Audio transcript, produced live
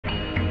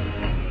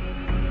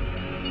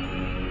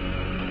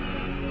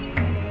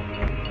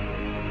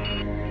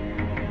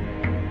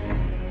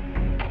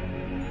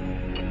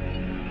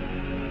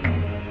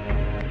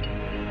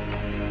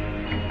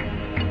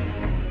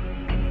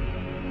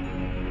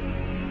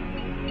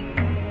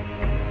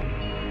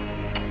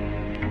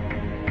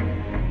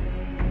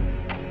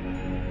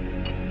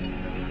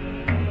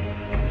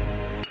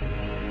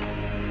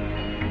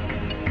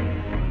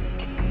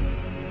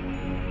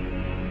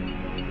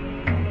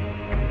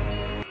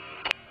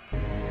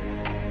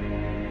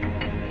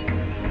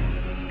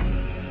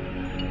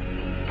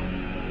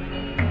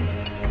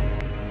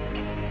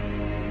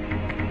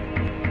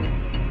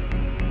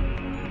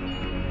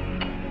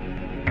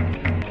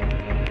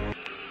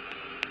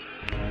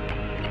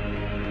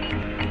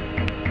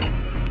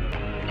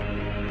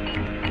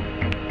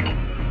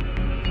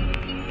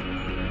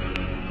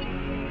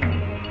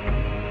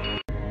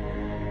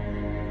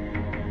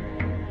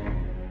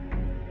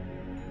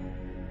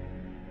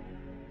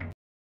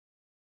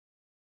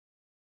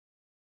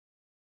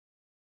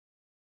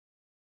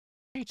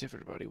Alright,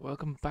 everybody,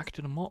 welcome back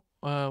to the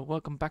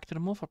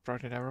moth-hawk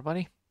project,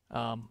 everybody.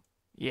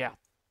 Yeah,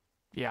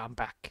 I'm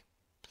back.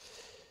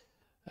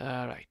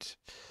 Alright.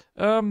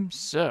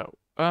 Today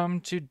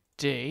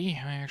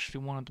I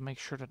actually wanted to make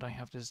sure that I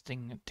have this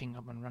thing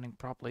up and running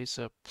properly.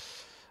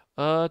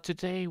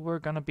 Today we're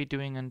gonna be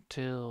doing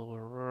until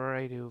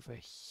right over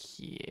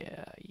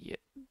here. Yeah,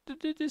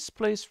 this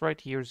place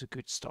right here is a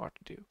good start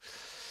to do.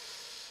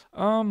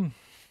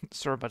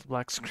 Sorry about the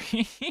black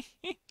screen.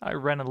 I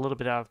ran a little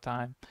bit out of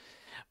time.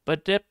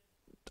 But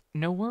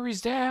no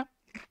worries there.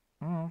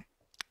 Mm.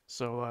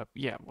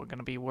 Yeah, we're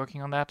gonna be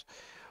working on that.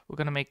 We're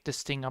gonna make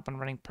this thing up and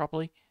running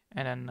properly,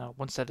 and then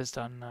once that is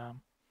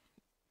done,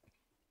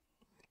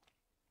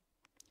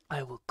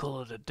 I will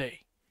call it a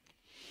day.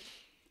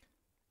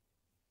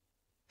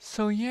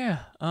 So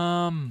yeah,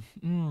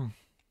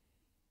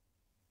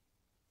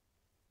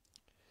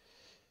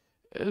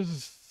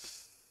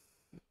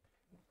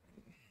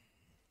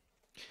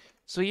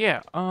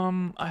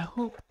 I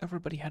hope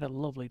everybody had a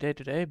lovely day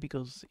today,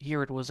 because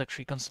here it was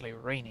actually constantly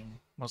raining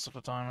most of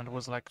the time, and it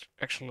was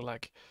actually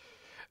like,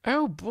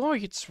 oh boy,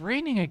 it's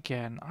raining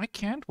again. I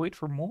can't wait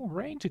for more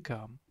rain to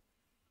come.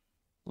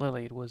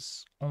 Lily, it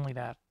was only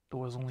that. There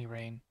was only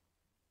rain.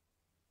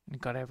 It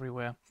got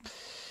everywhere.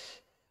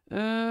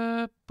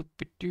 Here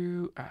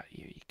you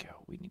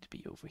go. We need to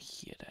be over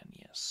here then.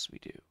 Yes, we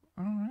do.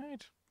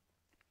 Alright.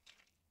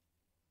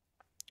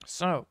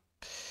 So,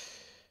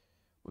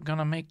 we're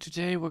gonna make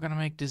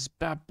this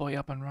bad boy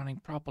up and running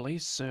properly.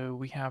 So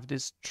we have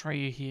this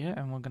tree here,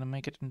 and we're gonna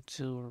make it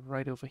until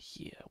right over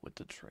here with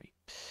the tree.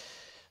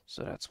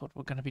 So that's what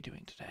we're gonna be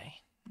doing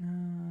today.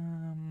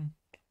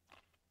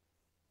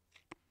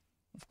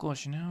 Of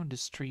course, you know,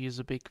 this tree is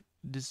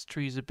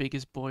the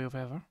biggest boy of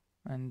ever,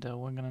 and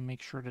we're gonna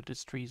make sure that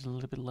this tree is a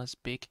little bit less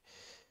big.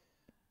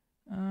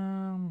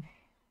 So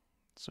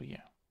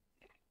yeah.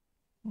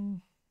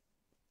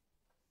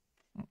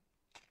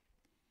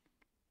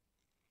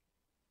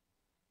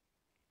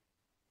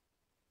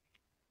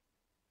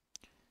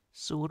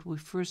 So what we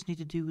first need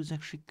to do is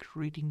actually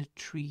creating the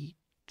tree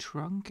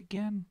trunk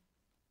again.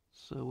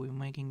 So we're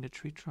making the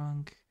tree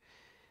trunk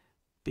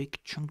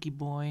big chunky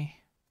boy.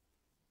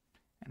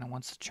 And then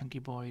once the chunky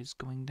boy is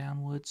going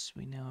downwards,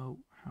 we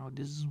know how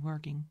this is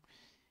working.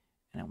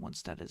 And then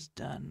once that is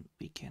done,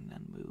 we can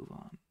then move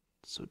on.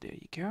 So there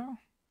you go.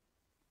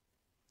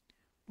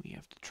 We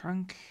have the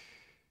trunk.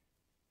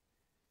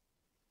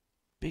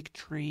 Big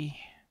tree.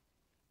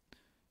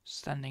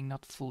 Standing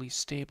not fully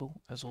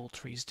stable, as all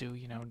trees do,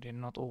 you know, they're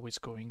not always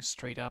going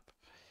straight up.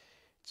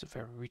 It's a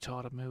very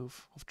retarded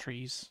move of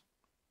trees.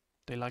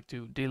 They like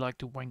to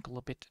winkle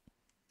a bit.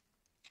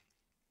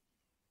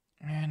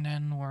 And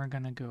then we're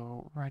gonna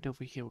go right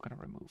over here. We're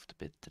gonna remove the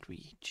bit that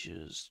we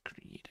just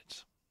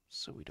created,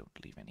 so we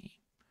don't leave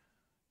any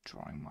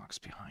drawing marks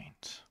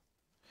behind.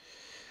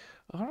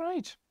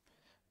 Alright.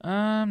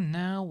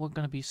 Now we're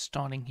gonna be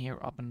starting here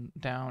up and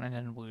down, and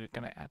then we're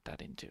gonna add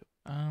that into.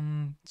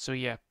 So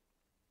yeah.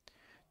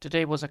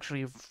 Today was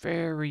actually a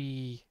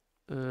very,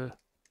 not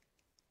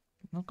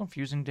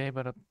confusing day,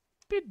 but a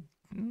bit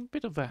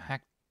of a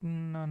hack.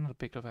 No, not a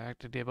bit of a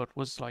hectic day, but it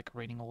was like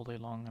raining all day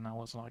long, and I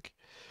was like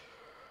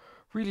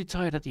really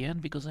tired at the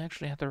end because I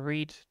actually had to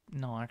read.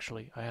 No,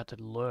 actually, I had to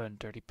learn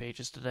 30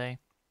 pages today.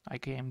 I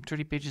came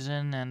 30 pages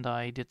in, and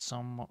I did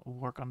some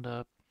work on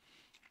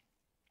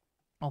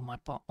my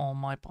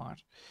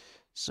part.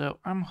 So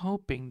I'm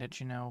hoping that,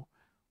 you know,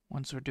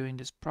 once we're doing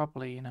this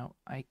properly, you know,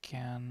 I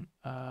can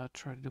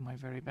try to do my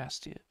very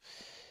best here.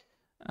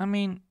 I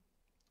mean,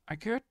 I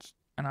could,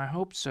 and I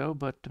hope so,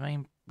 but the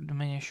main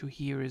issue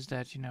here is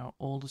that, you know,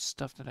 all the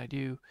stuff that I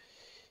do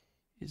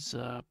is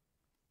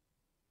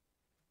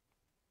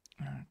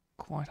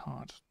quite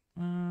hard.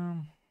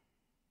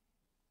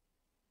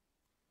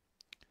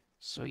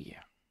 So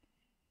yeah.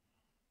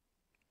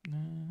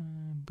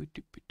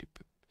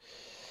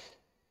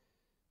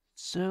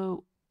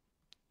 So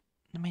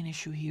the main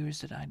issue here is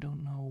that I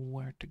don't know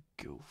where to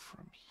go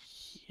from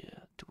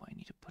here. Do I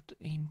need to put the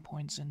aim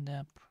points in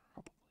there?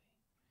 Probably.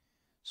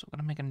 So we're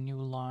gonna make a new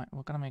line.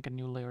 We're gonna make a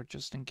new layer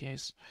just in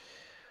case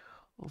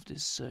of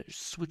this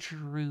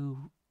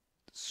switcheroo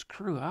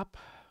screw up.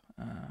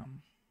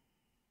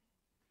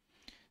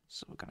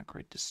 So we're gonna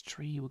create this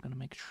tree. We're gonna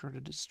make sure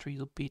that this tree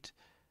is a bit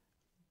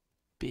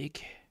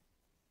big.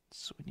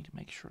 So we need to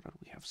make sure that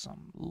we have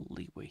some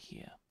leeway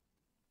here.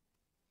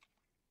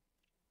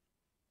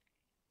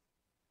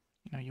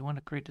 You know, you want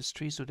to create this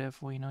tree, so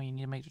therefore, you know, you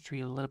need to make the tree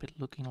a little bit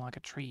looking like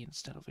a tree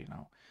instead of, you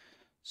know,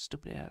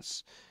 stupid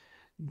ass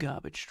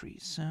garbage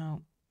trees.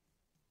 So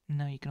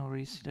now you can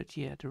already see that,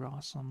 yeah, there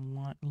are some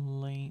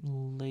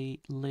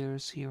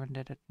layers here and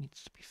there that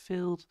needs to be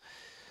filled,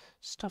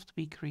 stuff to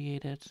be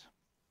created,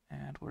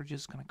 and we're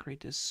just gonna create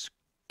this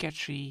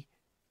sketchy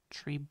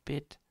tree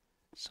bit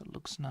so it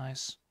looks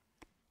nice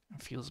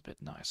and feels a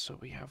bit nice. So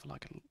we have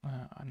like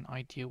an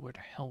idea where the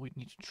hell we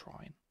need to draw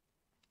in.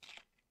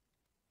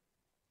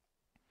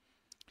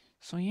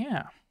 So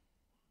yeah,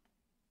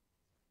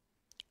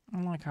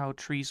 I like how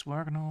trees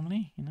work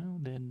normally, you know,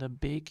 the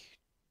big,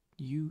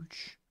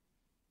 huge,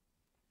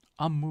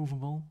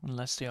 unmovable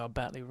unless they are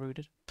badly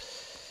rooted.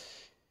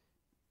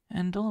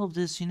 And all of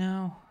this, you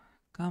know,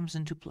 comes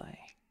into play.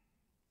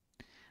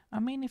 I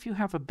mean, if you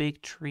have a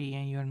big tree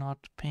and you're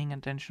not paying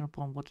attention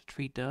upon what the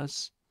tree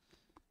does,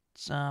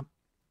 it's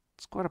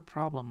quite a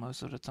problem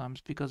most of the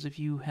times, because if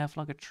you have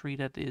like a tree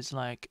that is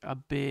like a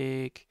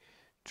big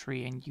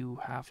tree and you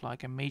have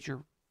like a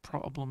major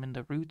problem in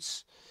the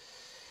roots,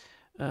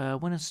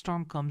 when a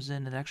storm comes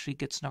in, it actually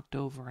gets knocked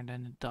over and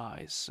then it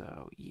dies.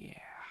 So yeah,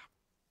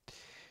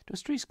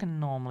 those trees can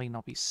normally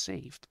not be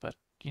saved, but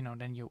you know,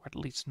 then you at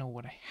least know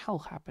what the hell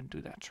happened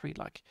to that tree.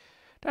 Like,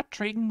 that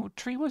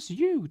tree was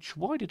huge.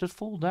 Why did it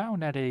fall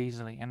down that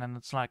easily? And then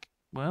it's like,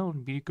 well,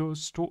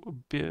 because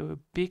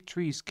big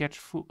trees catch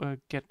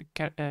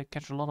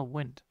catch a lot of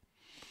wind.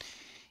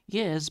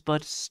 Yes,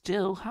 but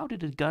still, how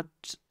did it got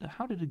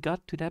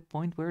to that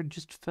point where it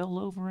just fell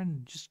over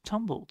and just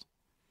tumbled?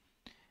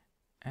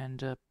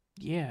 And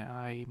yeah,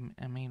 I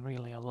mean,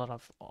 really, a lot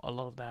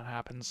of that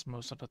happens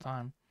most of the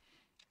time.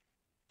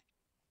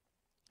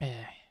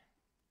 Eh.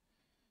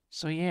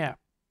 So yeah,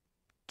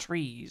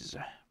 trees,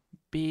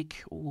 big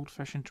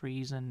old-fashioned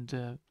trees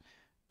and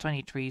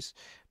tiny trees.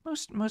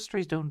 Most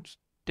trees don't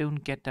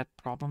get that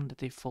problem that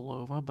they fall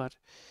over, but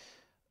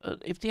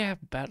if they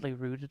have badly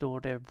rooted or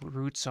their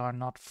roots are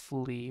not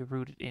fully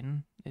rooted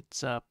in,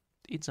 it's a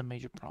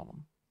major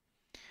problem.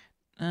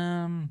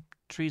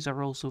 Trees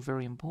are also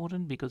very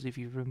important because if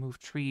you remove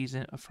trees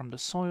from the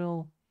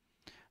soil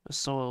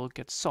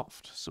gets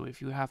soft. So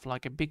if you have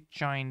like a big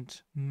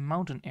giant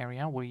mountain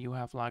area where you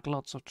have like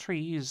lots of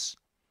trees,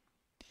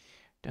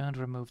 don't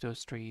remove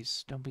those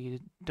trees. Don't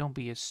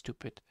be as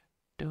stupid.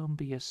 Don't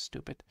be as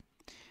stupid.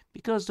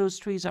 Because those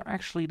trees are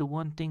actually the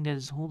one thing that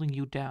is holding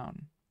you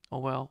down.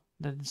 Or well,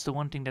 that is the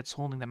one thing that's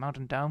holding the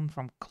mountain down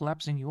from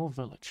collapsing your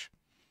village.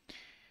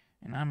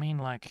 And I mean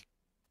like,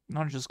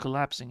 not just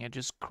collapsing it,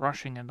 just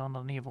crushing it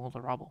underneath all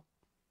the rubble.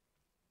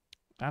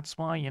 That's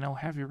why, you know,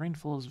 heavy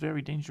rainfall is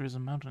very dangerous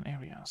in mountain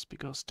areas,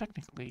 because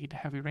technically the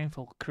heavy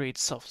rainfall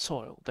creates soft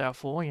soil.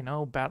 Therefore, you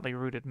know, badly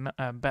rooted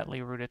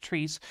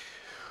trees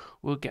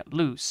will get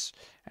loose.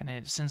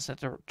 And since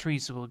that the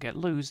trees will get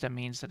loose, that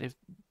means that if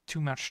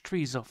too much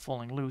trees are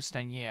falling loose,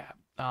 then yeah,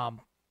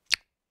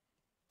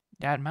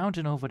 that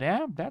mountain over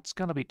there, that's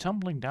gonna be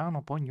tumbling down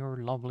upon your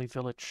lovely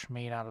village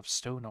made out of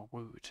stone or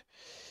wood.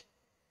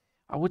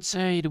 I would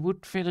say the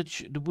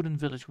wooden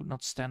village would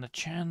not stand a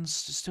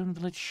chance. The stone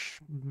village,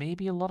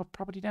 maybe a lot of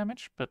property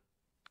damage, but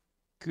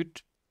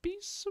could be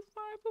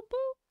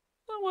survivable.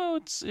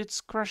 Well,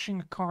 it's crashing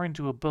a car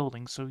into a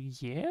building, so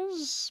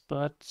yes,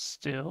 but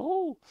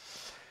still,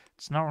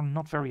 it's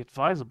not very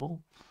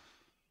advisable.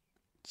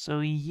 So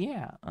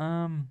yeah,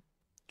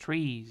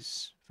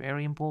 trees,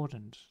 very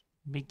important.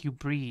 Make you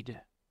breed.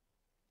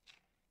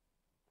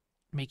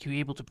 Make you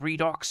able to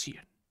breed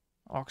oxygen.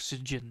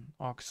 Oxygen,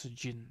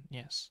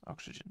 yes,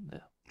 oxygen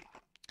there.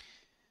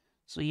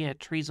 So yeah,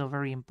 trees are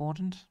very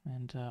important,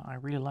 and I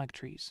really like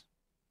trees.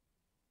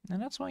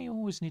 And that's why you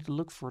always need to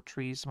look for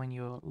trees when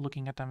you're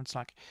looking at them. It's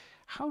like,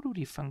 how do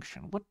they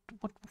function? What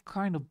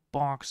kind of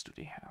barks do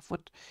they have?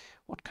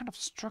 What kind of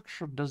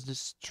structure does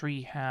this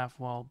tree have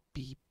while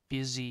be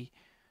busy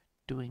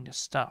doing the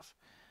stuff?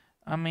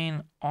 I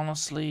mean,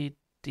 honestly,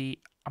 the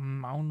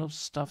amount of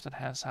stuff that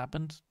has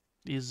happened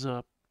is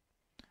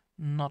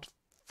not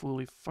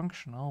fully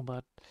functional,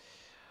 but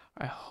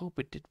I hope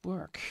it did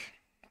work.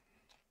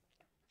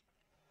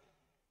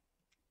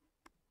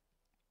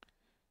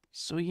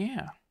 So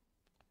yeah.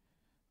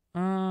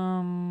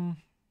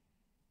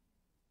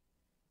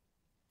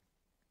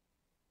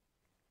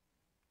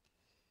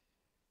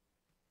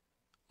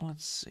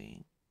 Let's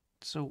see.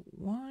 So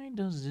why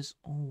does this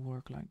all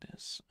work like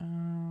this? I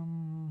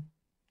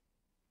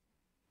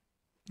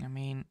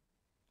mean,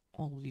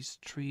 all these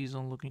trees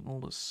are looking all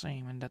the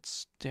same, and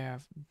that's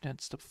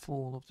the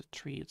fall of the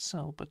tree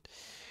itself, but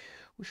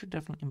we should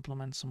definitely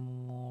implement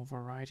some more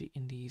variety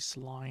in these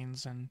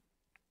lines and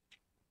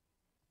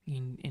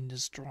in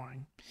this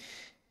drawing.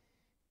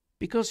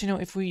 Because, you know,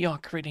 if we are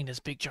creating this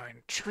big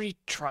giant tree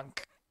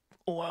trunk,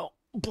 well,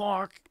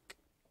 bark.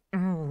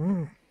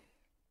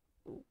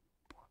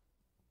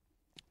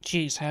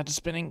 Jeez, head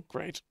spinning.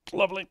 Great.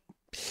 Lovely.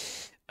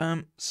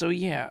 So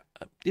yeah,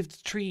 if the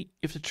tree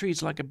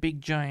is like a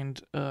big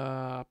giant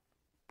a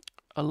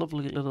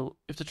lovely little,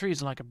 if the tree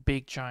is like a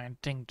big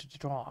giant thing to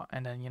draw,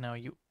 and then you know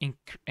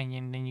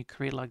then you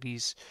create like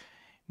these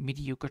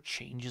mediocre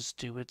changes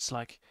to it, it's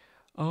like,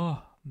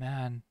 oh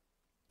man,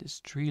 this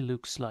tree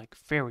looks like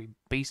very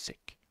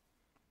basic.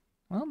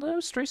 Well,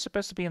 those trees are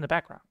supposed to be in the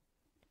background.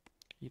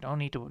 You don't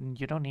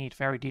need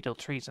very detailed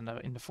trees in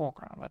the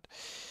foreground, but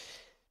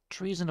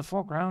trees in the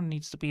foreground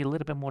needs to be a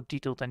little bit more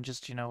detailed than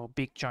just, you know, a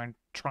big giant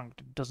trunk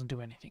that doesn't do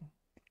anything.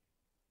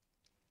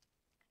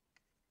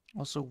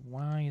 Also,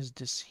 why is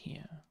this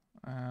here?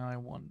 I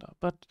wonder.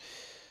 But,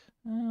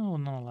 oh,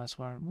 nonetheless,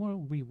 well,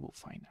 we will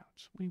find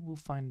out. We will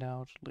find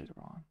out later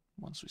on.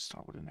 Once we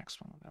start with the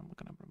next one, then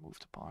we're going to remove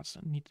the parts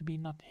that need to be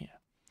not here.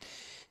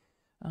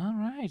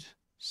 Alright.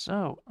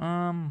 So,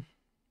 how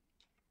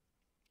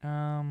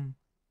and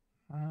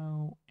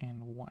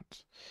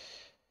what?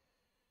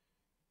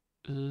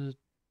 Is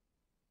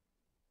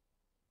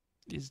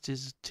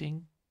this a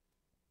thing?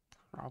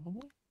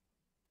 Probably.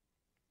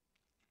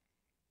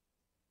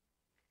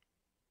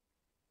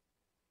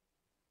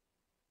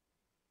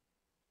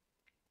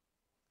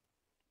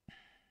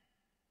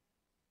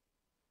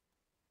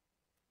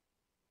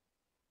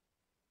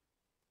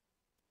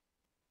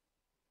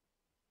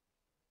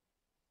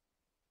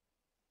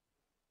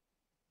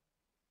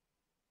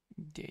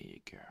 There you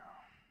go.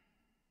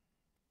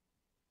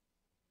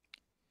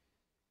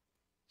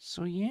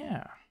 So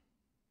yeah.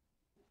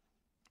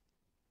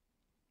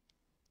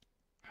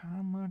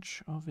 How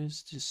much of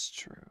is this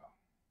true?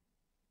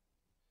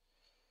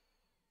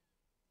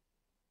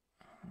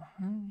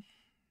 There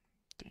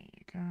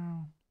you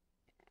go.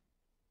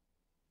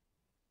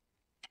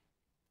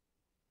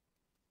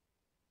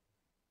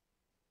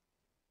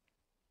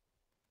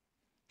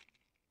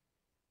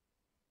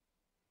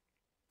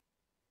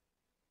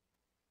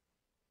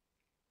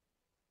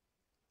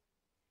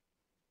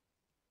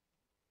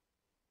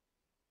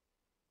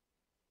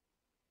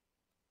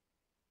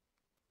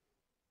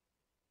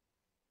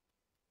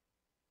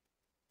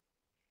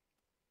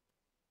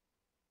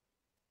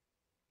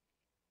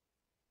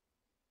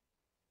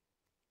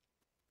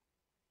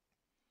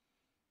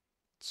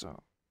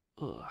 So,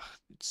 ugh,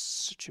 it's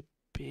such a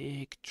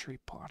big tree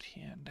pot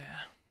here and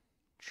there.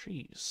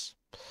 Trees.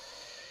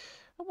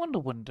 I wonder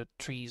when the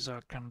trees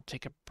are gonna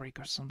take a break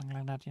or something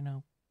like that, you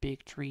know?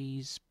 Big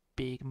trees,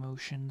 big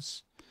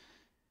emotions.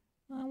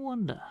 I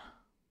wonder.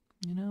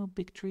 You know,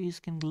 big trees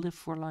can live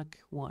for like,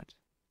 what?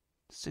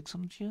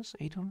 600 years?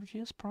 800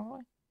 years,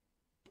 probably?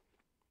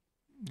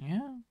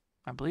 Yeah,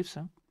 I believe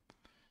so.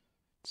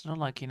 It's not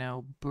like, you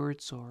know,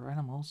 birds or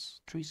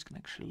animals. Trees can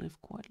actually live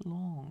quite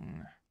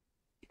long.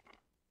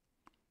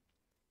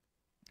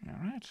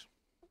 Alright.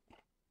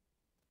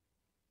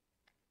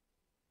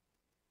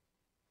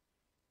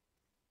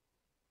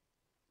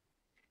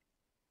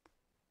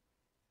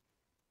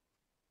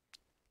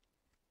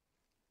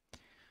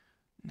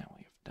 Now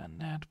we have done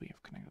that, we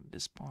have connected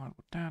this part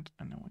with that,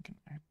 and then we can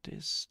add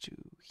this to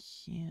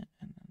here,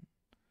 and then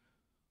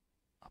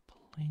up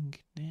a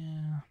link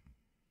there.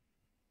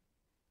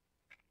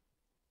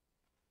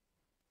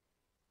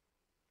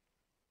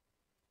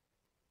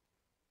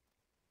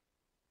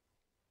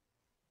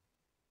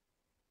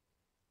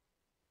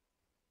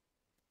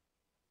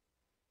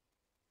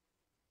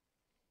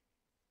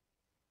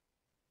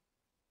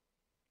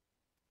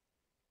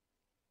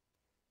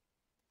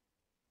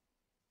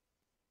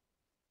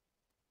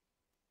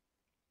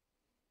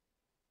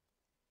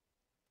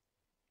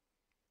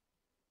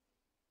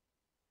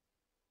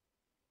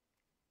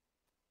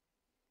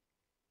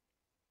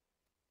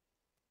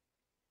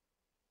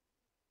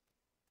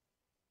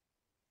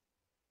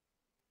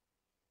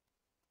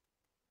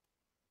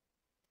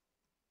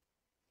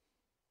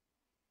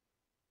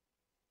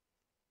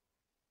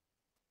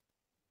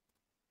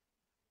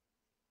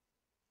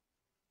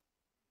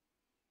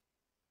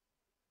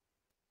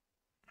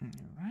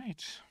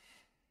 Alright.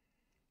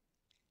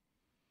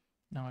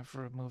 Now I've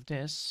removed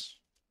this,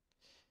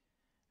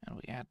 and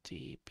we add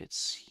the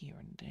bits here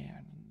and there,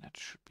 and that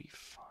should be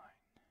fine.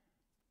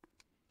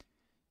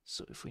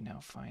 So if we now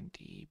find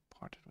the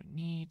part that we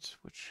need,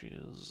 which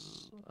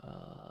is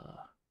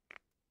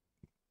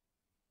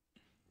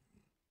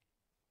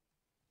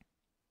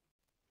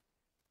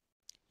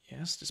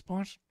yes, this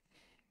part.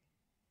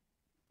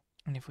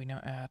 And if we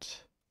now add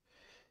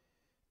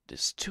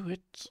this to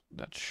it,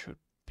 that should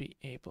be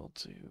able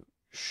to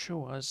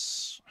show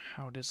us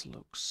how this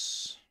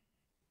looks.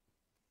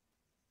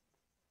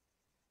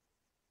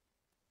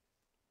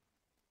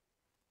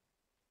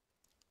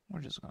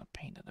 We're just gonna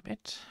paint it a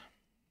bit.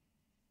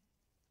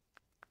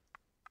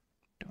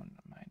 Don't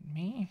mind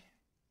me.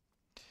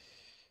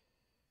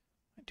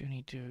 I do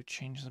need to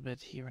change a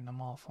bit here in the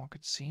moth-hawk,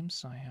 it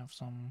seems. I have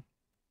some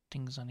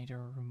things I need to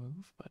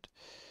remove, but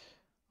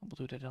I'll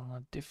do that on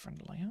a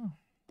different layer.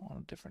 On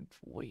a different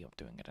way of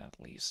doing it, at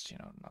least, you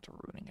know, not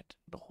ruining it,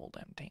 the whole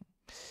damn thing.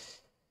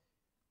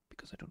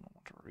 Because I don't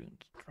want to ruin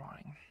the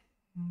drawing.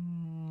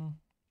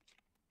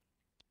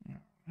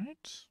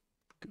 Alright.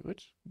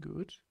 Good,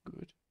 good,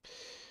 good.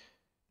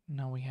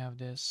 Now we have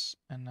this,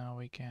 and now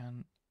we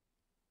can...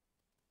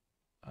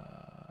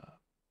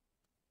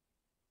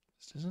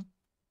 is this it?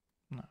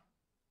 No.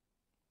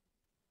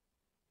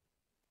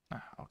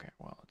 Ah, okay,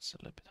 well, it's a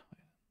little bit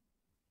higher.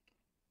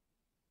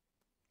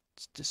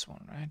 It's this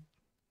one, right?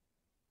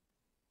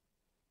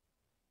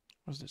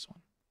 What's this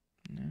one?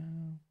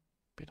 No,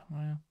 bit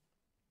higher.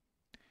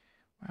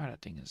 Wow,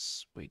 that thing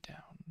is way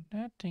down.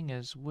 That thing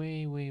is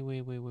way.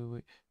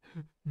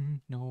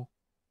 No.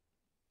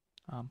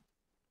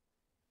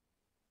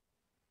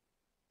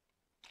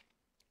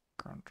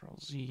 Control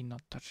Z,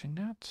 not touching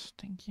that.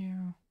 Thank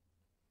you.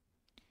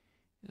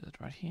 Is it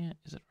right here?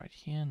 Is it right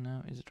here?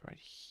 No. Is it right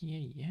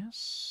here?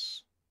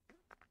 Yes.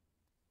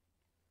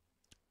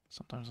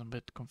 Sometimes I'm a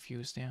bit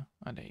confused there.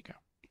 Ah, there you go.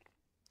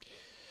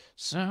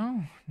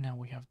 So, now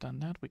we have done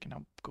that, we can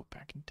now go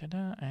back into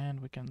there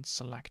and we can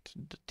select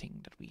the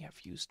thing that we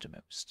have used the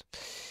most.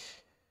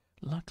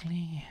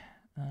 Luckily,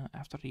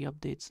 after the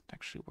updates, it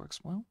actually works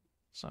well.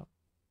 So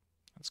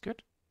that's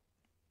good.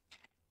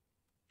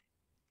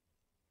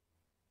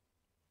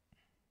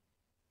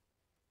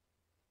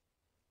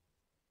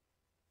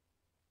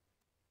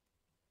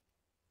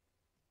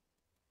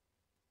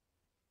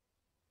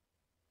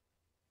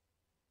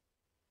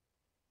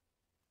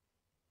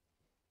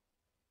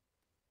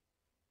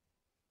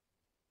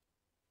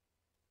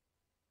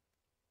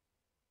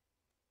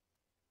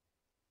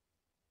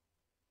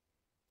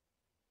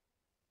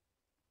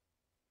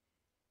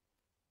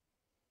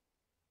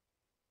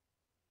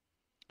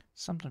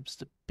 Sometimes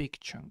the big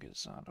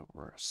chunkers are the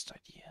worst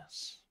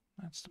ideas.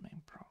 That's the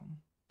main problem.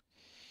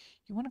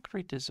 You want to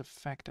create this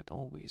effect that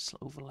always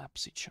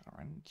overlaps each other,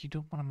 and you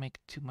don't want to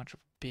make too much of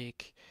a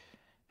big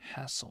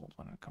hassle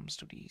when it comes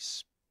to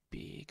these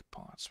big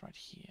parts right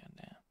here and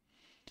there.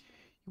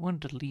 You want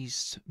the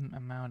least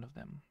amount of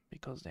them,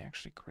 because they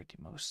actually create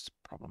the most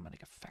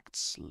problematic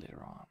effects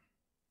later on.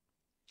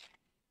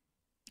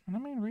 And I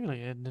mean,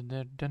 really,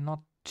 they're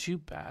not too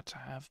bad to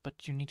have,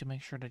 but you need to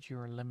make sure that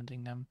you're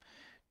limiting them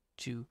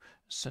to a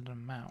certain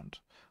amount.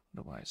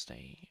 Otherwise,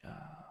 they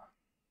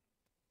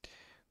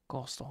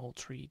cause the whole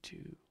tree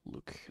to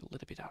look a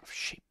little bit out of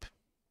shape.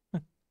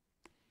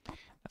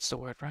 That's the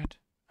word, right?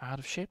 Out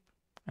of shape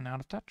and out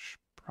of touch,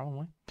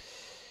 probably.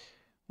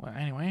 Well,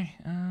 anyway,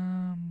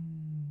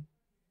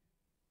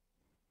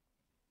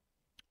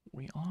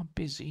 we are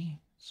busy,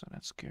 so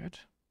that's good.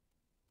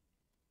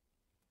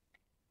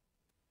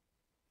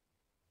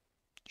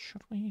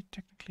 Should we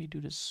technically do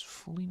this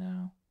fully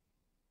now?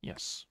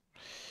 Yes.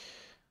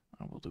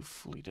 I will do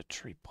fully the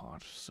tree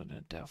part, so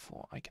that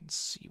therefore I can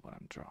see what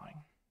I'm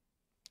drawing.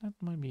 That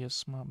might be a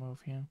smart move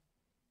here.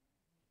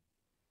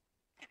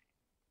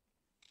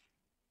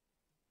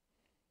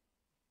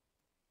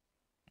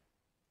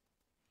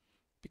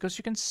 Because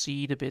you can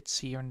see the bits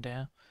here and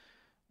there,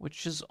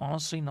 which is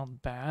honestly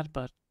not bad,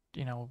 but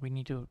you know, we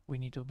need to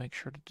make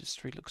sure that this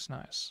tree looks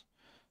nice.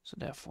 So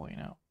therefore, you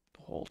know,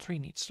 the whole tree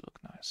needs to look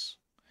nice.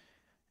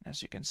 And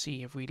as you can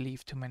see, if we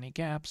leave too many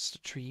gaps, the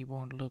tree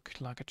won't look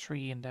like a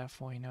tree, and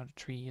therefore, you know, the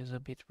tree is a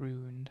bit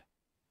ruined.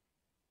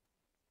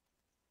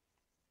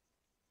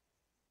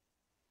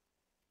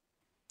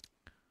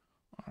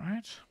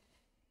 Alright.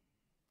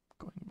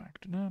 Going back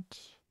to that.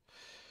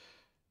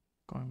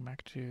 Going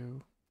back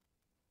to...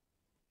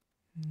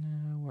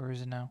 No, where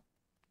is it now?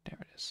 There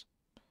it is.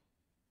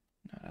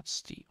 No,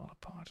 that's the other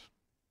part.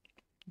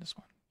 This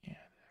one. Yeah,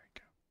 there we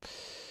go.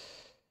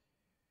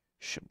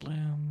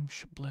 Shabloom,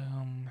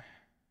 shabloom.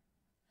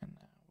 And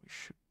now we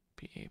should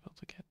be able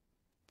to get...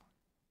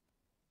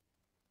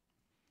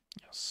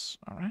 Yes,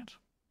 alright.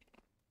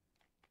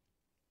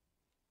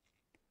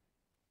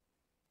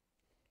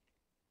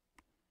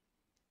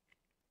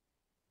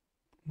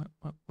 What?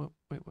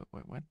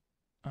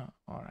 Oh,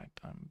 alright,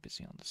 I'm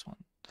busy on this one.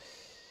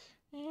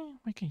 Yeah,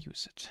 we can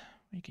use it.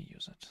 We can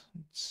use it.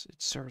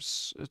 It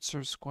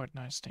serves quite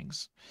nice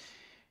things.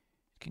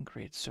 It can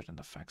create certain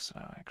effects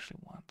that I actually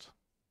want.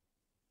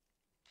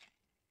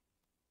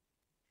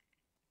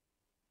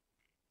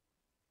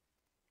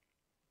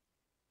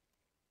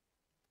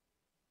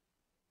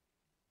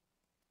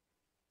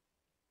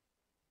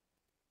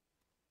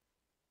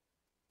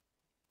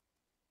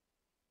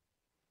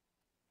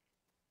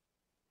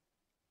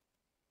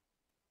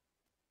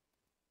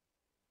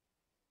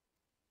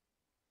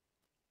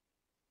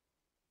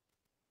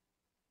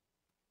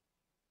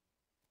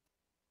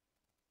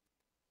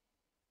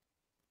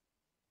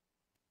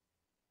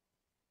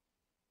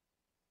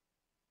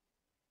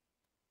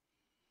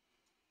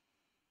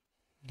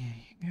 There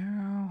you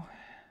go.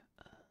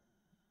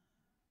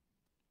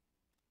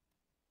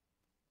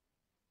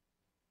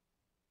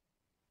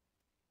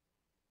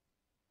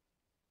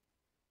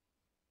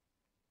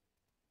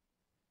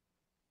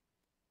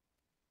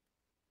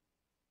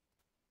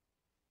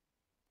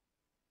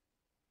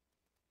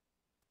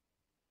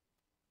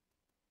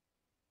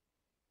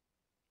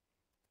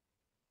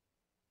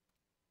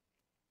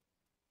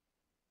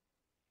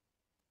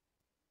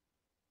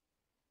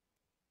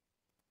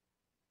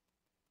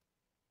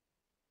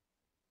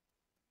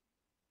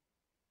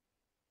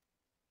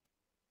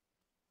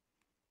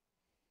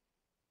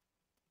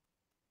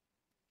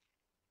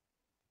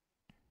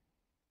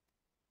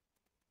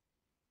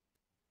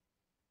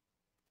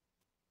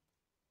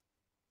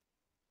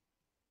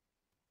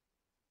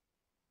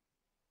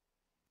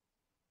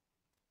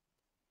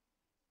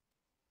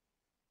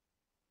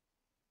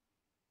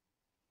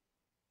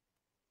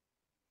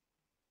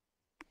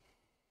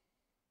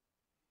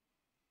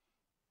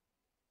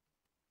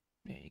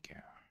 There you go.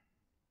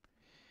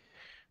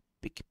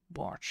 Big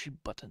bargy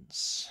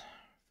buttons.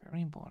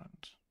 Very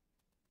important.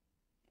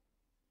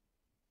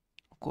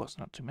 Of course,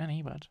 not too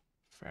many, but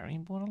very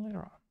important later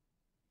on.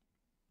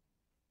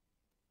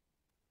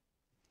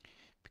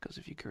 Because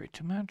if you create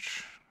too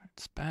much,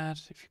 it's bad.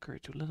 If you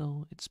create too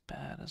little, it's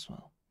bad as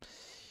well.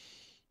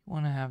 You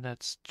want to have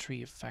that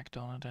tree effect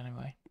on it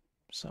anyway.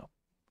 So,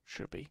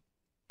 should be.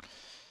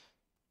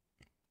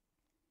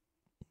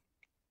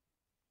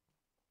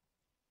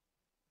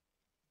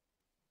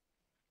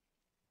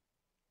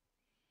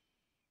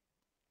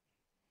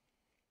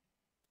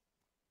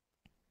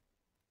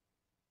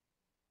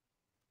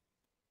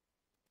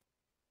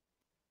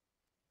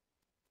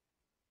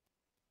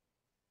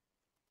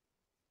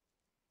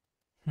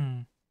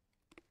 Hmm.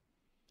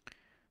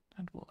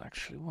 That will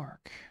actually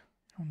work.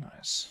 Oh,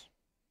 nice.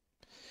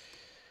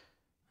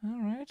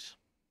 All right.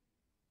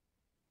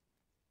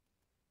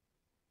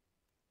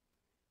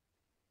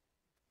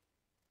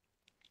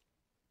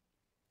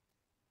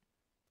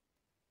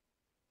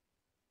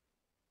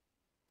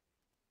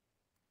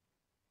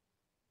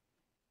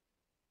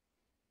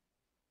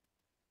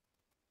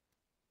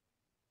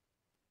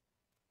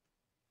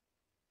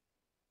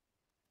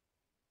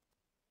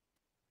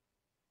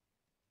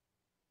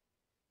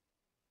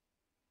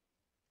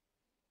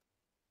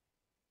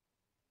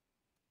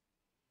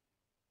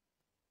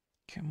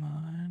 Come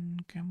on,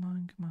 come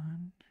on, come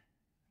on.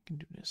 I can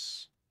do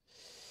this.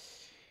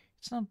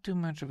 It's not too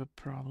much of a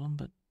problem,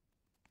 but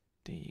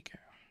there you go.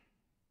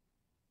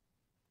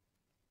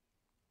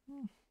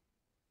 Hmm.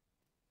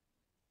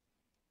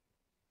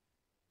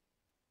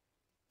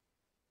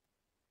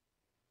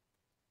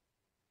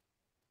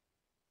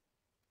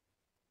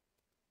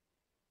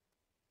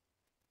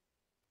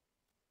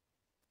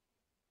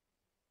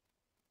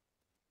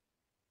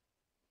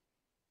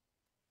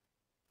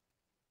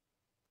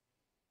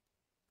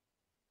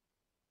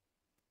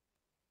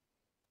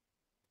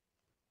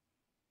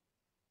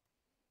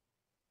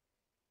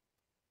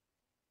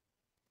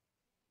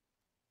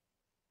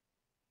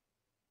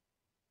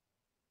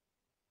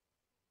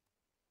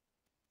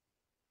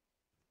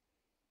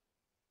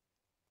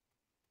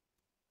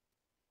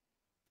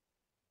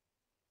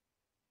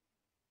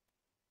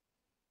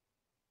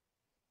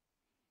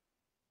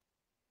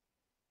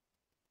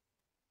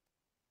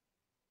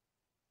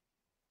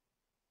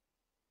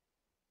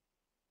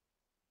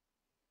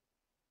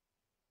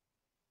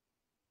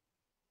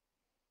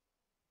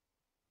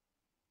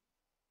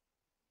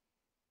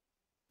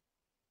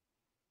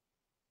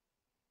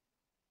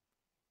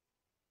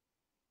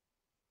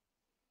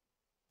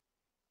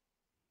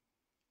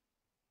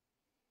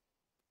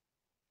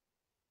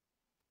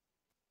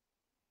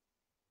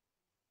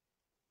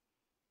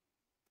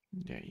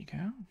 There you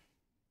go.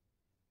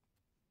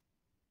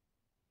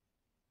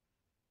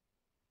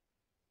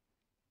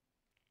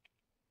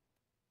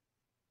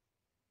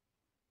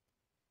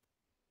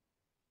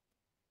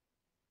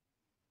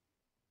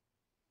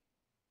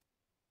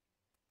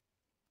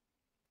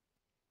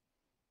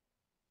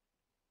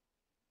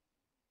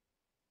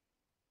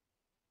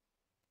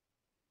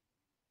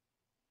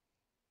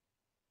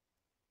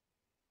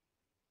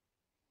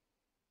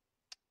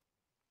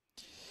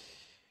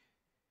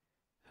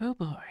 Oh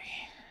boy.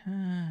 I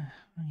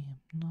am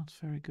not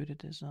very good at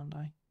this, aren't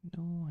I?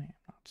 No, I am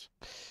not.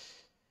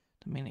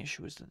 The main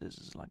issue is that this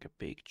is like a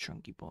big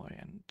chunky boy,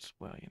 and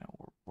well,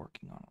 we're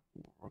working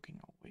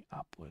our way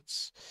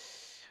upwards.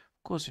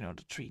 Of course,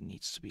 the tree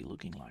needs to be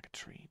looking like a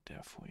tree.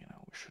 Therefore, we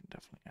should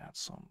definitely add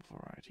some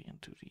variety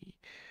into the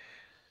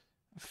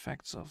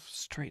effects of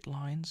straight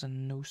lines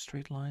and no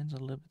straight lines, a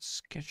little bit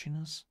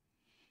sketchiness,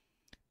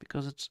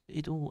 because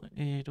it all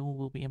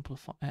will be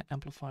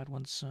amplified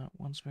once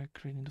we're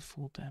creating the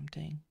full damn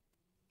thing.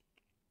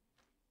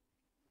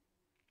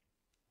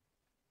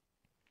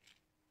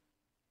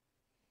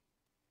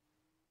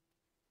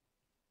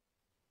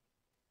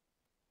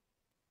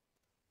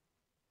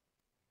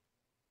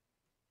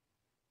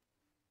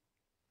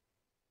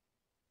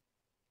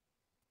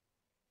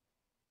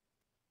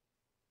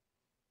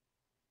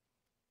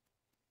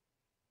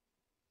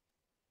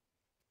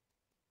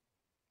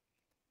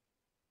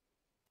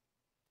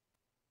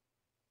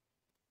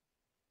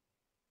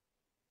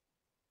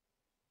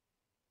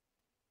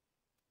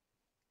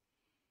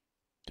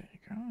 There you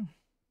go.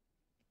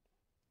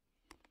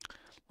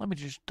 Let me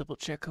just double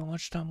check how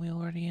much time we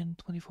already in.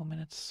 24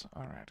 minutes.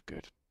 Alright,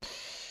 good.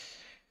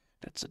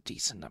 That's a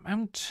decent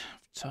amount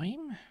of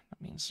time.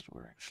 That means that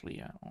we're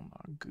actually on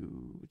a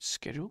good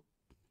schedule.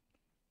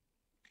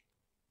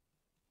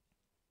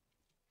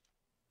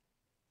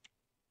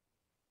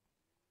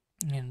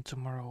 And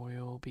tomorrow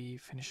we'll be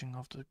finishing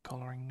off the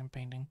coloring and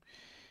painting.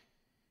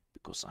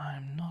 Because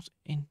I'm not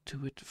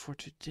into it for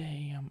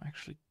today. I'm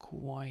actually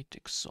quite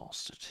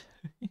exhausted.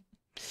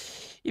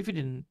 If you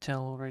didn't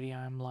tell already,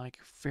 I'm like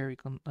very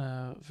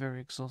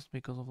exhausted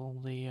because of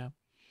all the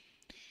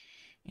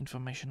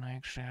information I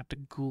actually had to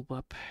glob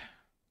up,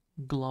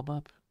 glob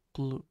up,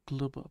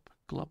 glub up,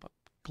 glob up,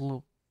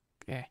 glob,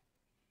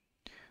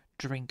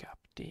 drink up.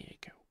 There you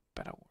go.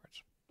 Better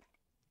words.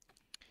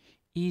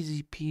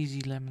 Easy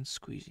peasy lemon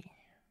squeezy,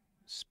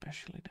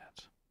 especially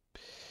that.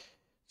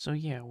 So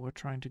yeah, we're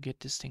trying to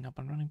get this thing up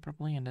and running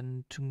properly, and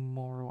then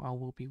tomorrow I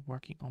will be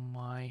working on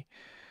my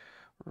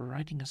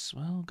writing as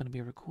well. Gonna be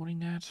recording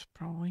that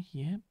probably.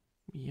 Yep.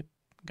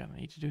 Gonna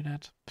need to do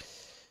that.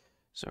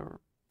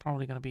 So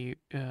probably gonna be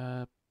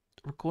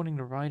recording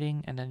the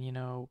writing, and then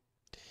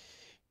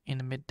in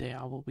the midday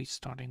I will be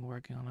starting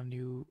working on a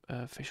new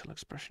facial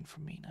expression for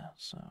Mina.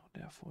 So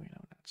therefore,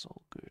 that's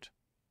all good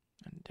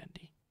and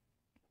dandy.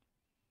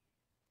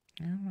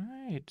 All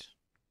right.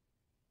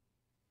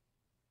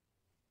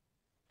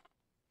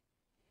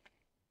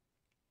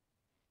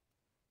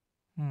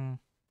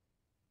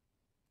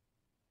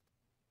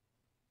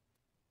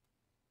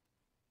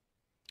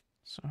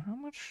 So how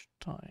much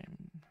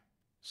time?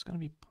 It's gonna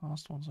be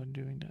past once I'm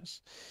doing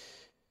this.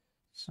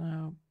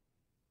 So,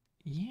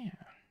 yeah.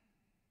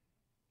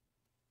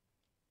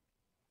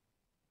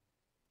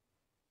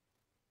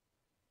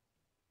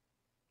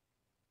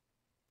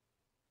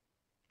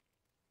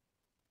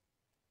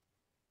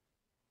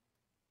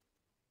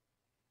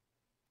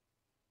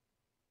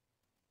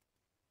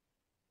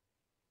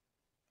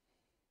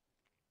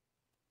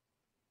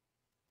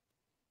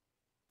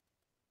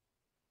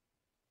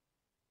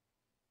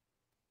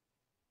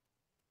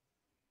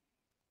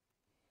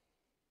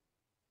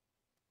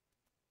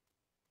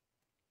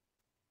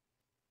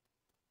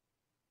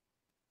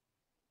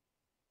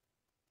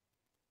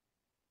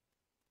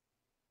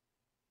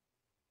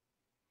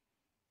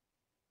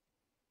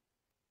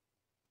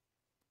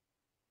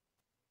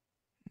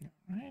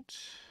 Right.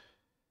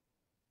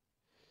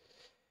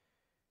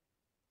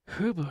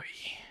 Oh boy.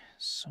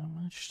 So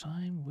much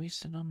time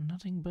wasted on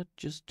nothing but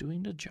just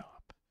doing the job.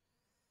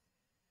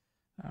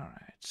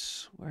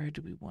 Alright, where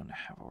do we want to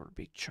have our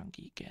big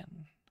chunky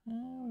again? We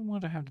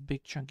want to have the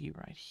big chunky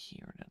right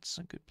here. That's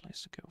a good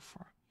place to go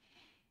for.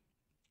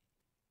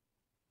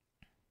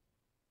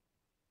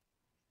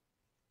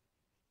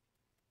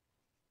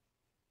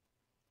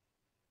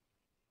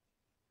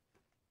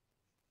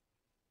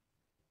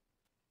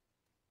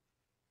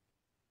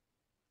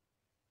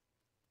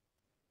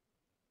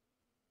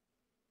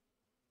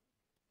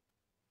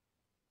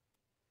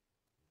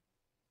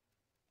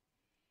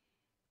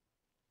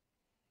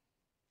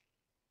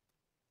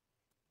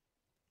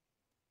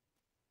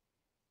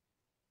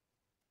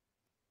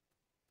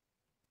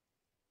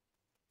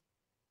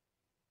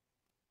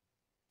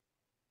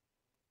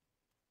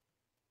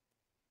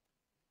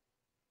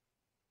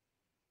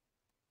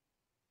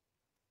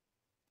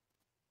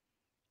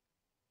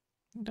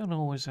 You don't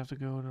always have to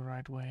go the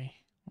right way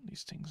on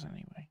these things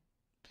anyway.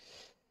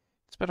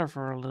 It's better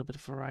for a little bit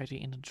of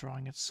variety in the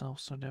drawing itself,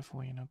 so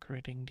therefore,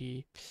 creating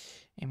the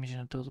image in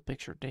a total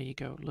picture. There you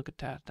go, look at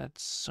that.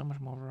 That's so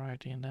much more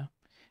variety in there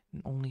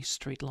than only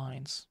straight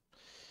lines.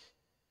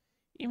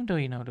 Even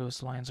though,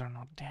 those lines are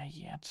not there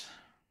yet.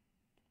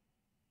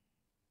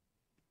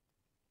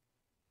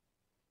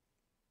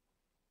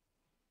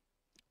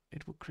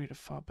 It will create a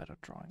far better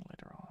drawing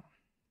later on.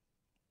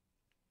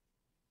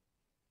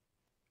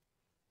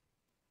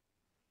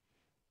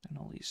 And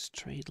all these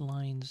straight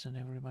lines that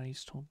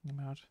everybody's talking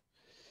about.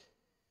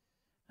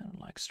 I don't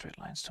like straight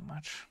lines too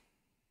much.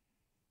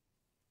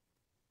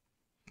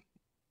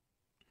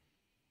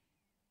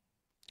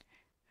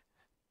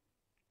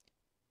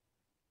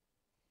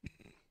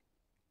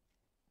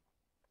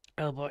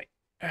 Oh boy.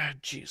 Ah,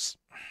 jeez.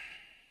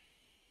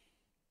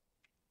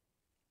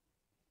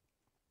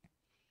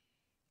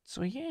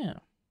 So yeah.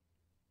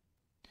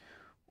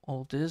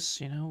 All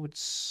this,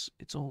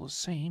 it's all the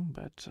same,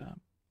 but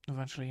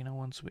eventually,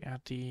 once we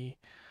add the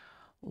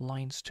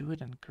lines to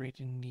it and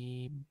creating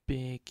the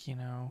big,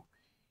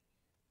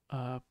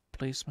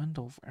 placement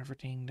of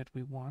everything that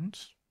we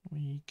want,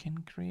 we can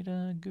create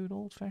a good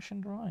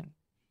old-fashioned drawing.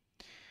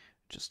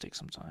 Just take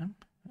some time,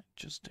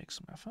 just take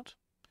some effort,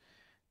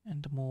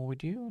 and the more we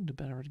do, the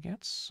better it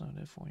gets. So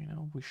therefore,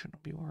 we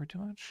shouldn't be worried too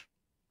much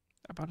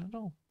about it at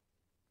all.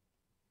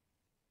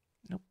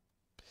 Nope.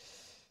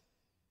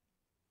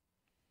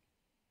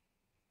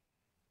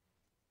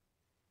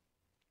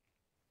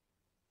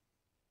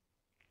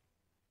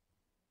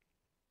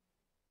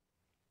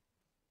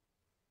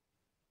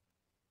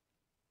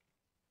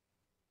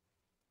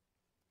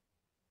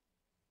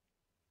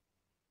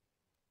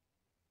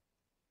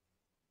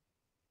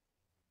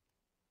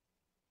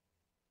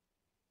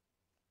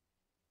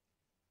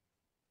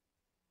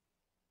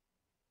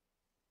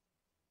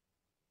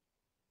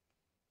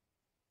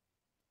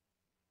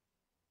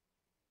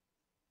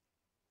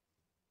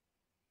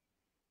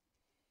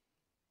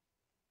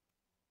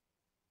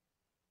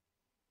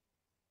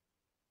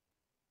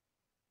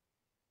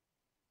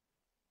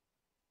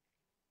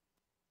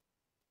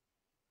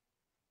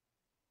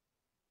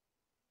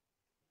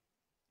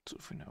 So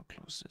if we now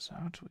close this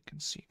out, we can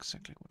see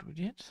exactly what we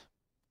did.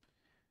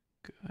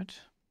 Good.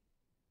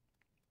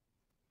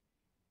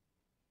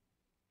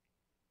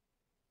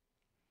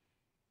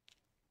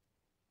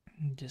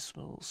 This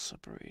will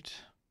separate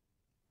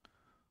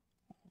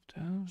all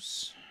of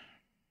those.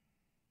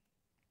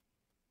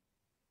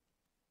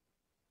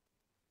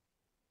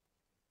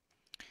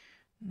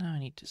 Now I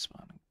need this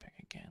one back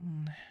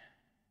again.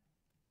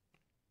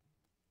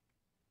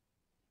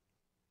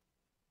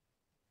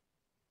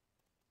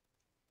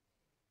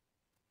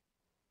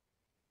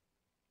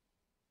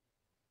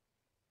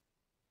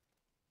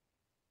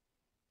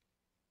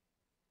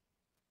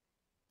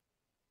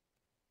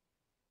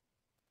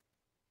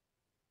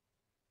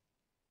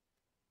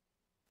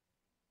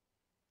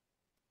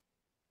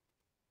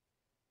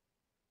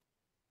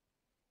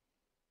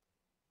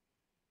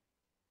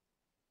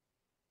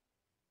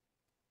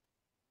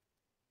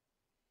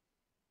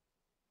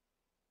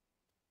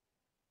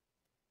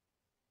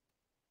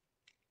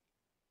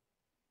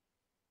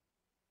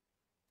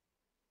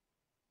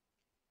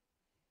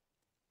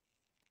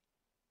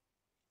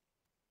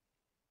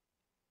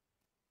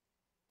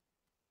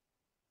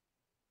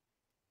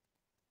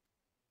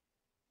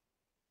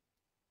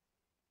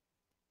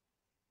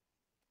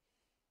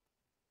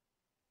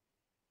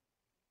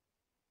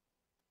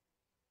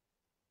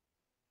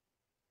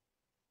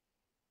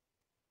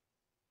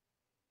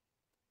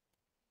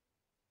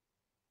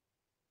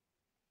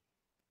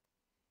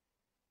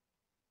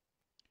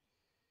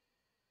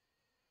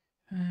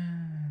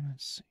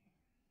 Let's see.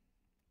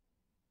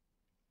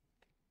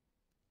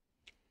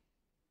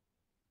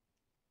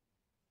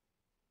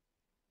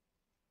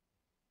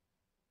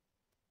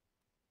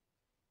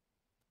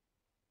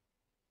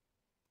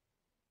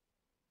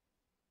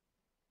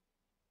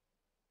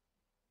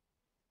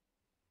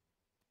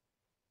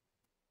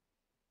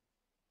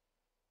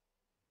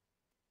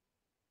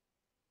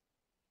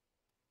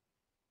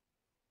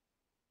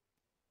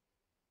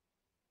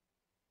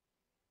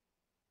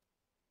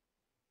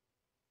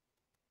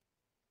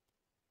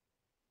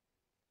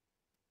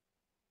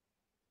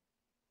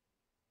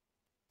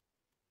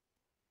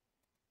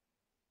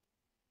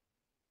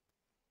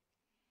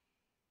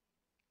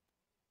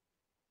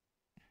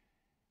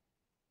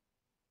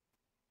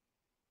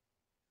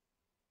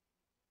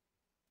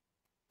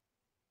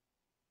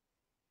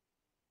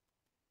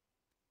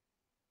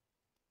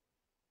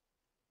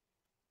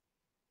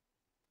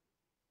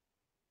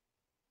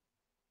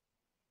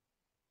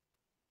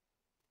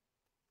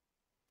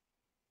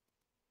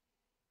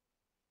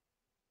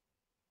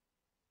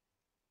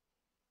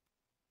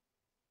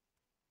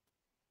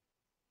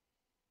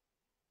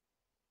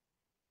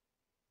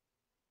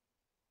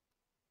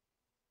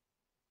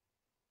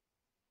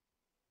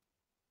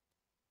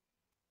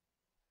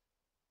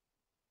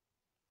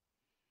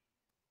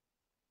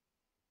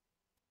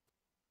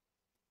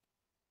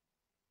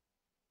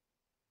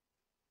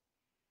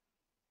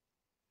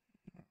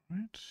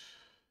 Right.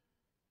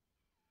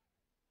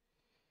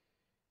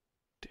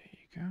 There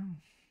you go.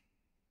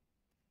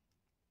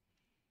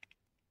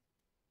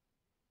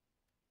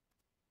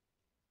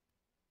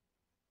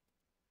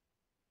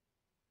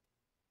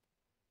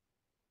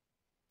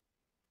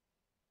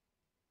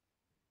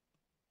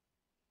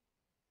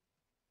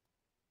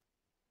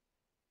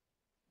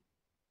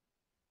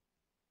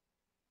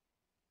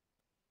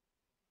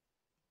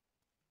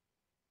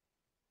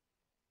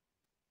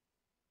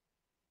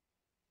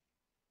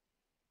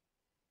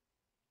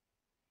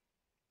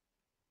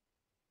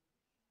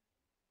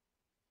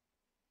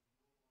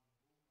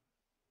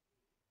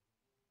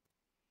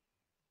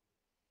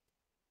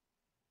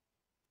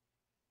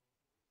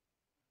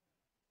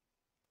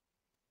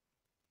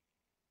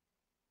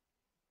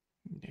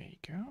 There you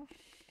go.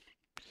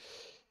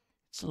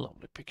 It's a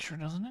lovely picture,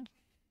 doesn't it?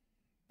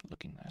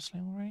 Looking nicely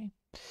already.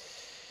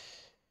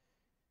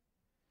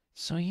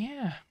 So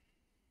yeah.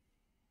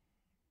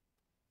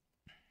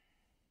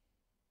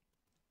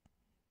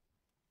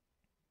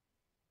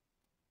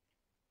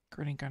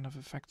 Creating kind of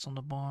effects on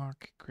the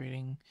bark,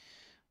 creating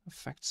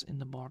effects in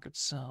the bark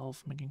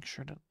itself, making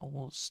sure that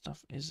all the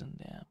stuff is in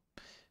there.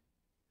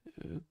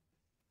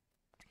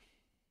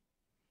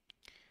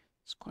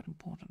 It's quite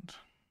important.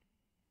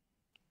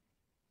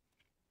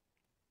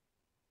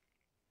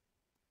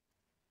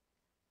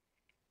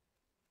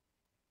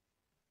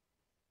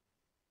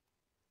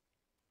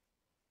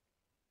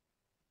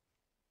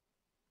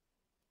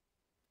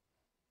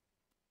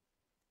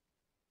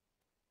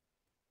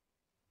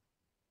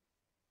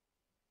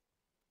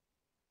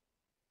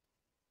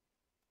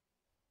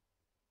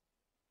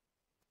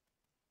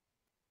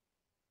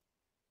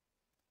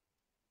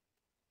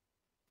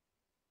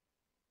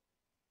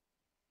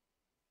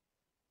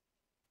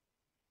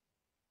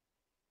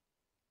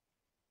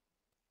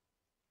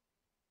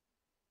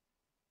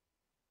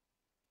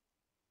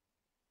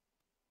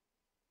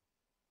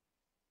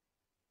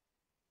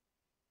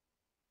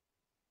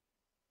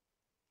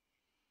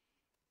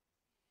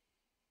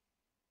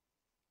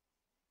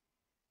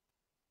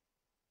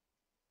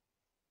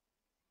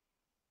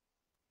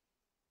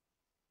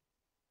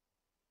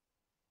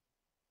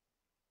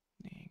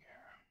 There you go.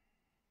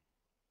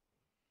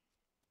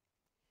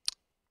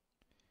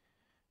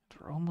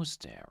 We're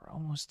almost there. We're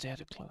almost there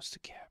to close the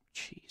gap.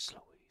 Jeez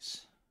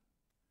Louise.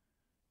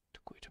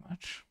 Took way too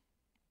much.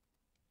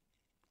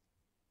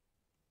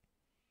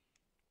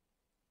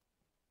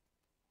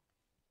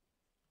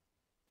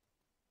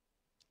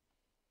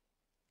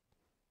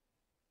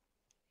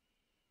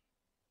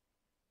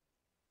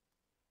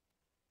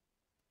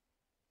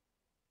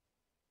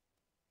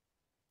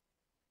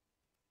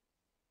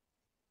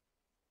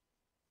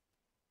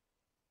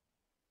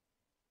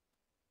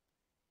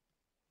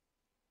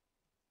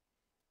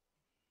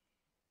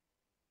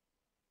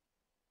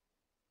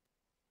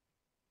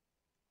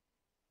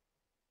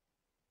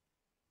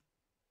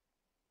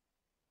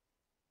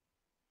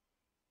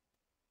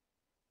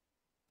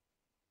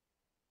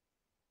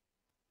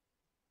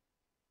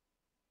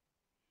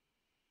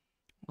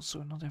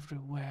 Also, not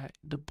everywhere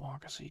the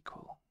bark is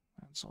equal.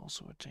 That's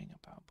also a thing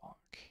about bark.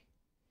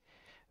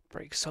 It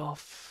breaks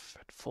off,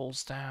 it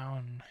falls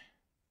down,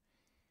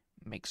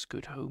 makes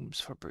good homes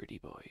for birdie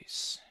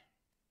boys.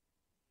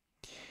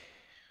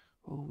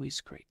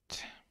 Always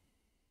great.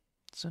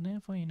 So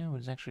therefore, you know,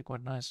 it's actually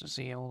quite nice to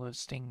see all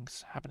those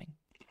things happening.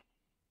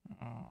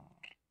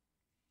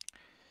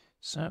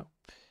 So,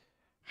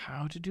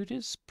 how to do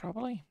this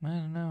properly? I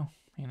don't know.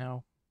 You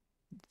know,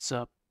 it's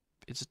a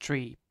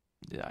tree.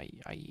 I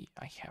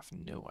have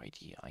no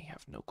idea. I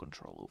have no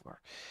control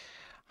over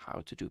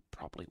how to do it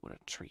properly with a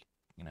tree.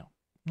 You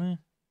know,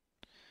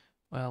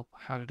 Well,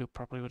 how to do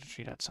properly with a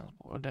tree, that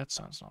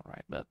sounds not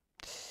right, but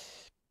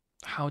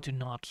how to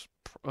not,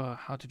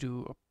 how to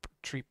do a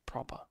tree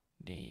proper.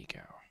 There you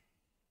go.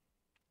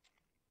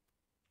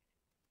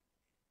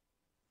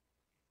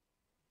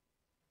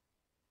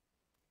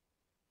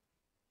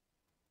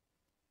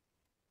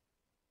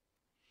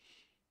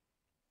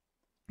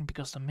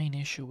 Because the main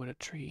issue with a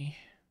tree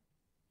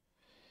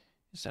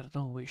is that it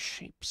always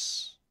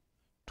shapes,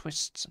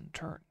 twists and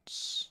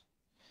turns.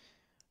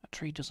 A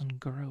tree doesn't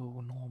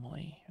grow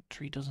normally. A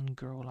tree doesn't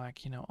grow like,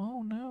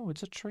 oh no,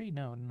 it's a tree.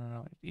 No, no,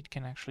 no. It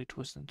can actually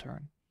twist and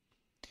turn.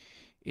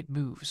 It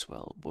moves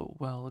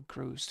while it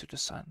grows to the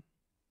sun.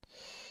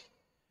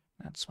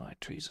 That's why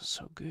trees are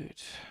so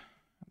good.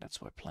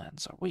 That's why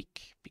plants are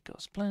weak.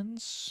 Because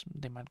plants,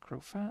 they might grow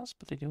fast,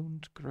 but they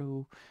don't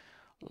grow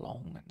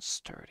long and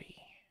sturdy,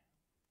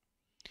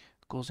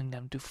 causing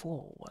them to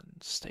fall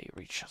once they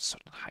reach a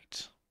certain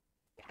height.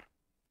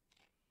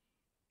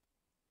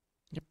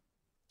 Yep.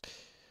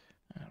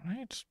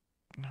 Alright.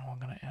 Now I'm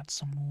gonna add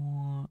some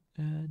more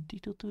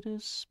detail to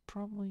this,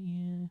 probably,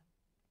 yeah.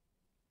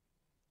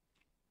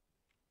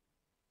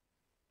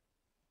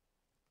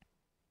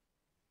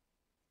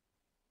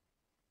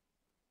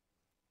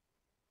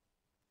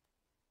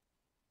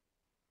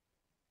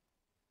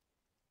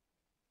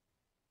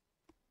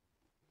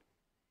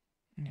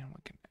 Yeah,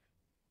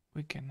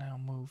 we can now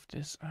move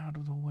this out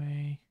of the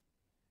way.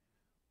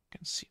 We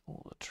can see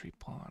all the tree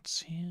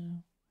parts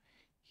here.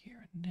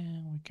 Here and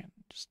there, we can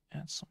just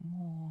add some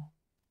more.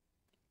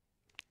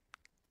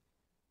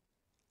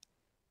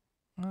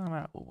 Oh,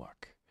 that will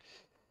work.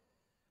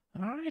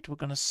 Alright, we're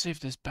gonna save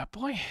this bad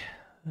boy.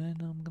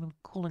 And I'm gonna be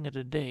calling it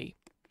a day.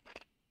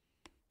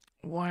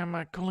 Why am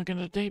I calling it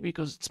a day?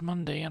 Because it's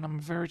Monday and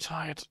I'm very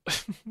tired.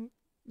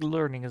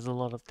 Learning is a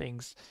lot of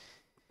things.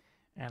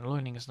 And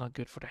learning is not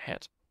good for the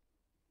head.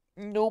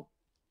 Nope.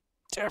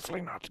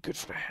 Definitely not good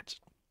for the head.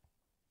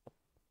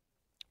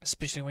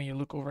 Especially when you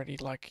look already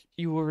like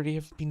you already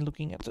have been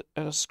looking at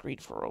a screen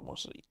for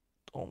almost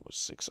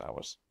 6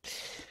 hours.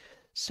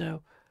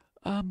 So,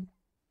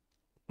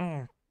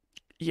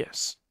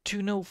 yes.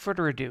 To no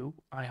further ado,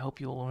 I hope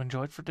you all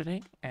enjoyed for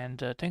today, and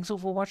thanks all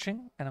for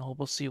watching, and I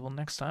hope I'll see you all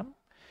next time.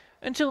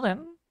 Until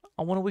then,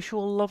 I want to wish you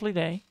all a lovely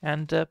day,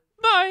 and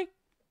bye!